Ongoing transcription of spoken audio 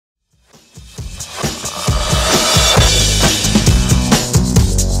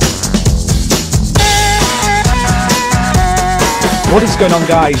What is going on,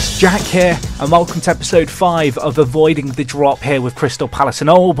 guys? Jack here, and welcome to episode 5 of Avoiding the Drop here with Crystal Palace. And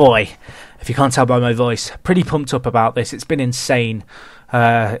oh boy, if you can't tell by my voice, pretty pumped up about this. It's been insane.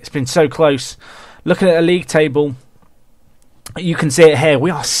 It's been so close. Looking at the league table, you can see it here.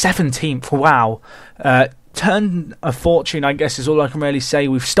 We are 17th. Wow. Turn a fortune, I guess, is all I can really say.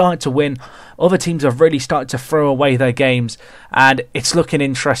 We've started to win. Other teams have really started to throw away their games, and it's looking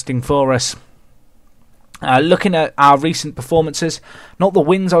interesting for us. Looking at our recent performances, not the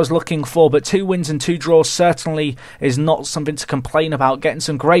wins I was looking for, but 2 wins and 2 draws certainly is not something to complain about. Getting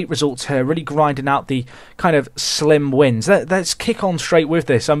some great results here, really grinding out the kind of slim wins. Let's kick on straight with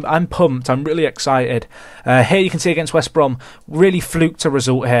this. I'm pumped. I'm really excited. Here you can see against West Brom, really fluked a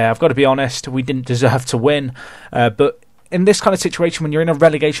result here. I've got to be honest, we didn't deserve to win. But in this kind of situation, when you're in a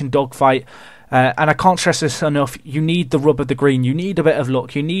relegation dogfight, and I can't stress this enough, you need the rub of the green. You need a bit of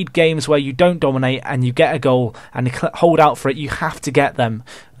luck. You need games where you don't dominate and you get a goal and you hold out for it. You have to get them.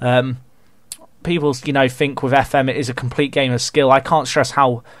 People, think with FM it is a complete game of skill. I can't stress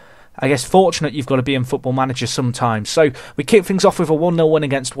how, fortunate you've got to be in Football Manager sometimes. So we kick things off with a 1-0 win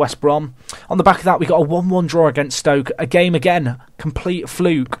against West Brom. On the back of that, we got a 1-1 draw against Stoke. A game, again, complete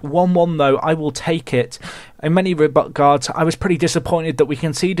fluke. 1-1, though, I will take it. In many regards, I was pretty disappointed that we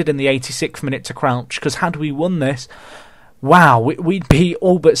conceded in the 86th minute to Crouch, because had we won this, wow, we'd be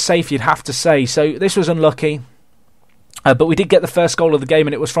all but safe, you'd have to say. So this was unlucky, but we did get the first goal of the game,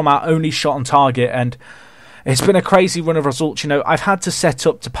 and it was from our only shot on target, and it's been a crazy run of results. I've had to set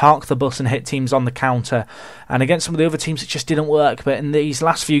up to park the bus and hit teams on the counter, and against some of the other teams it just didn't work. But in these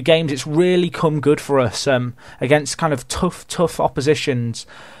last few games it's really come good for us against kind of tough oppositions.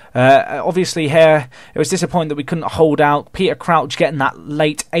 Obviously here it was disappointing that we couldn't hold out. Peter Crouch getting that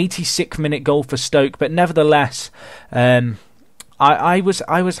late 86th minute goal for Stoke, but nevertheless I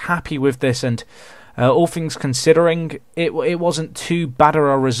was happy with this, and all things considering, it wasn't too bad of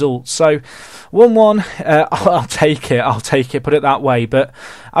a result. So 1-1, I'll take it, put it that way. But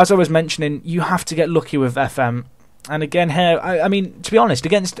as I was mentioning, you have to get lucky with FM. And again here, I mean, to be honest,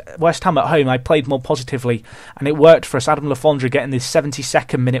 against West Ham at home, I played more positively, and it worked for us. Adam Lafondra getting this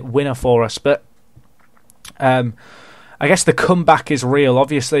 72nd minute winner for us. But I guess the comeback is real.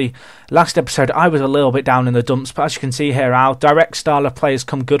 Obviously, last episode I was a little bit down in the dumps, but as you can see here, our direct style of play has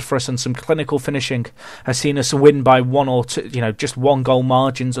come good for us, and some clinical finishing has seen us win by 1 or 2, just 1 goal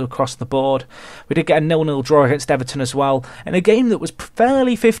margins across the board. We did get a 0-0 draw against Everton as well, in a game that was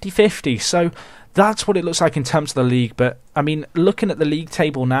fairly 50-50, so that's what it looks like in terms of the league. But, I mean, looking at the league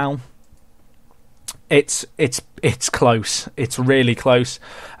table now, It's close. It's really clse.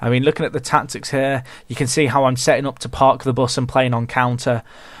 I mean, looking at the tactics here, you can see how I'm setting up to park the bus and playing on counter.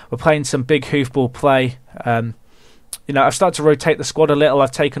 We're playing some big hoofball play. I've started to rotate the squad a little.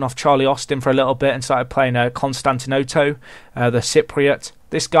 I've taken off Charlie Austin for a little bit and started playing Konstantinotto, the Cypriot.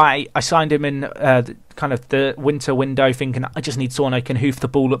 This guy, I signed him in kind of the winter window thinking I just need someone I can hoof the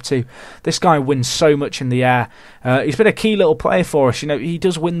ball up to. This guy wins so much in the air. He's been a key little player for us. He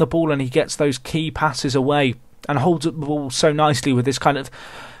does win the ball and he gets those key passes away and holds up the ball so nicely with this kind of,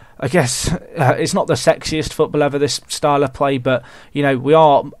 I guess, it's not the sexiest football ever, this style of play, but, we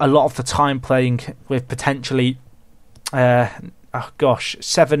are a lot of the time playing with potentially 8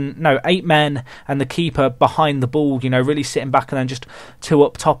 men and the keeper behind the ball, really sitting back and then just 2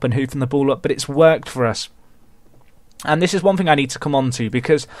 up top and hoofing the ball up. But it's worked for us. And this is one thing I need to come on to,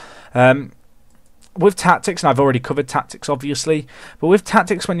 because with tactics, and I've already covered tactics obviously, but with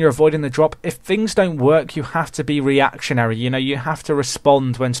tactics, when you're avoiding the drop, if things don't work, you have to be reactionary. You have to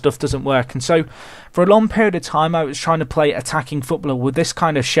respond when stuff doesn't work. And so for a long period of time I was trying to play attacking football with this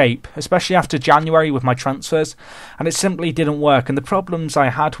kind of shape, especially after January with my transfers, and it simply didn't work. And the problems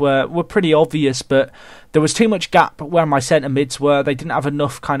I had were pretty obvious, but there was too much gap where my centre mids were. They didn't have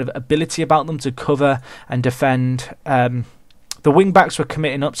enough kind of ability about them to cover and defend. The wing-backs were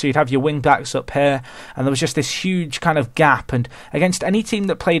committing up, so you'd have your wing-backs up here, and there was just this huge kind of gap. And against any team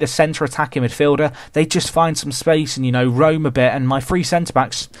that played a centre attacking midfielder, they'd just find some space and, roam a bit. And my 3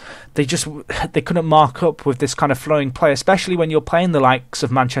 centre-backs, they couldn't mark up with this kind of flowing play, especially when you're playing the likes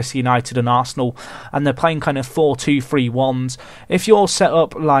of Manchester United and Arsenal, and they're playing kind of 4-2-3-1s. If you're set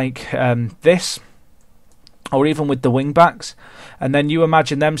up like this, or even with the wing-backs, and then you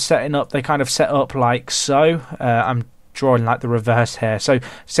imagine them setting up, they kind of set up like so. I'm drawing like the reverse here. So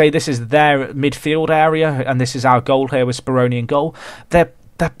say this is their midfield area and this is our goal here with Speroni in goal. They're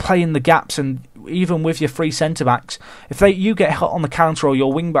playing the gaps, and even with your three centre-backs, if you get hit on the counter or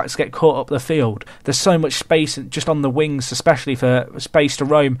your wing-backs get caught up the field, there's so much space just on the wings, especially for space to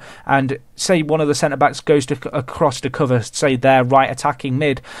roam, and say one of the centre-backs goes across to cover, say their right attacking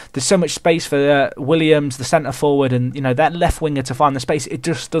mid, there's so much space for Williams, the centre-forward, and that left winger to find the space. It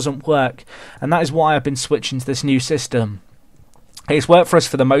just doesn't work, and that is why I've been switching to this new system. It's worked for us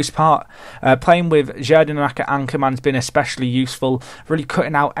for the most part. Playing with Xherdan Ankerman's been especially useful, really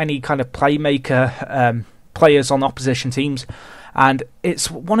cutting out any kind of playmaker players on opposition teams. And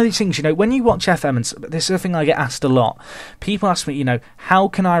it's one of these things, when you watch FM, and this is a thing I get asked a lot, people ask me, how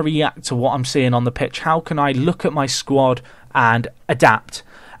can I react to what I'm seeing on the pitch? How can I look at my squad and adapt?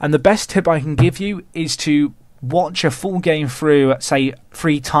 And the best tip I can give you is to watch a full game through at, say,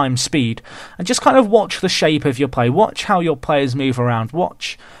 3 times speed, and just kind of watch the shape of your play. Watch how your players move around.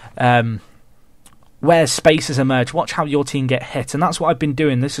 Watch where spaces emerge. Watch how your team get hit. And that's what I've been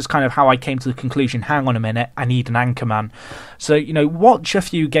doing. This is kind of how I came to the conclusion, hang on a minute, I need an anchorman. So, watch a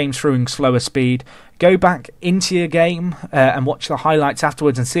few games through in slower speed. Go back into your game and watch the highlights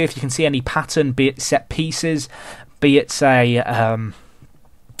afterwards and see if you can see any pattern, be it set pieces, be it, say,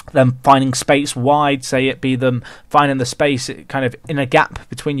 them finding space wide, say it be them finding the space kind of in a gap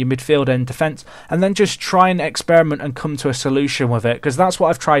between your midfield and defence, and then just try and experiment and come to a solution with it, because that's what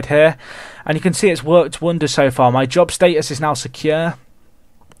I've tried here, and you can see it's worked wonders so far. My job status is now secure.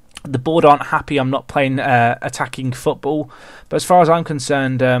 The board aren't happy I'm not playing attacking football, but as far as I'm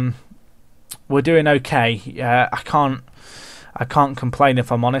concerned, we're doing okay. I can't complain,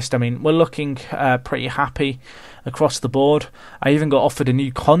 if I'm honest. I mean, we're looking pretty happy across the board. I even got offered a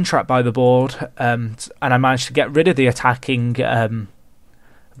new contract by the board, and I managed to get rid of the attacking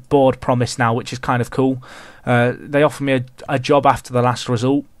board promise now, which is kind of cool. They offered me a job after the last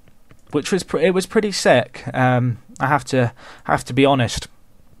result, which was pretty sick. I have to be honest.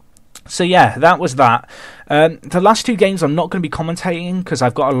 So yeah, that was that. The last 2 games I'm not going to be commentating because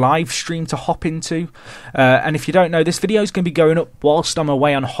I've got a live stream to hop into. And if you don't know, this video is going to be going up whilst I'm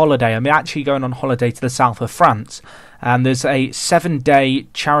away on holiday. I'm actually going on holiday to the south of France. And there's a 7-day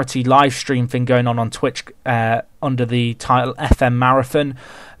charity live stream thing going on Twitch under the title FM Marathon.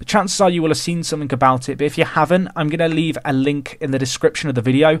 The chances are you will have seen something about it, but if you haven't, I'm going to leave a link in the description of the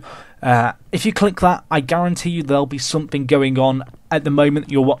video. If you click that, I guarantee you there'll be something going on at the moment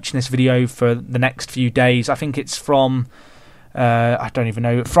that you're watching this video for the next few days. I think it's from, I don't even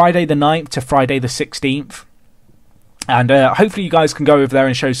know, Friday the 9th to Friday the 16th. And hopefully you guys can go over there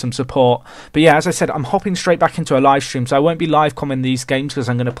and show some support. But yeah, as I said, I'm hopping straight back into a live stream, so I won't be live commenting these games because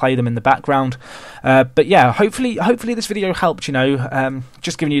I'm going to play them in the background. But yeah, hopefully this video helped,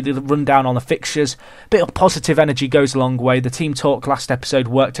 just giving you the rundown on the fixtures. A bit of positive energy goes a long way. The team talk last episode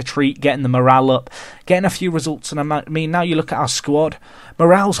worked a treat, getting the morale up, getting a few results. And I mean, now you look at our squad,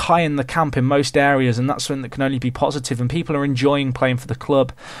 morale's high in the camp in most areas, and that's something that can only be positive, and people are enjoying playing for the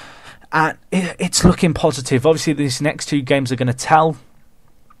club. And it's looking positive. Obviously, these next 2 games are going to tell.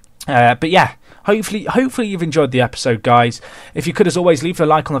 But yeah, hopefully you've enjoyed the episode, guys. If you could, as always, leave a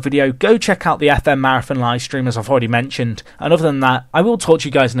like on the video. Go check out the FM Marathon live stream, as I've already mentioned. And other than that, I will talk to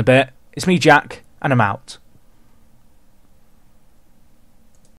you guys in a bit. It's me, Jack, and I'm out.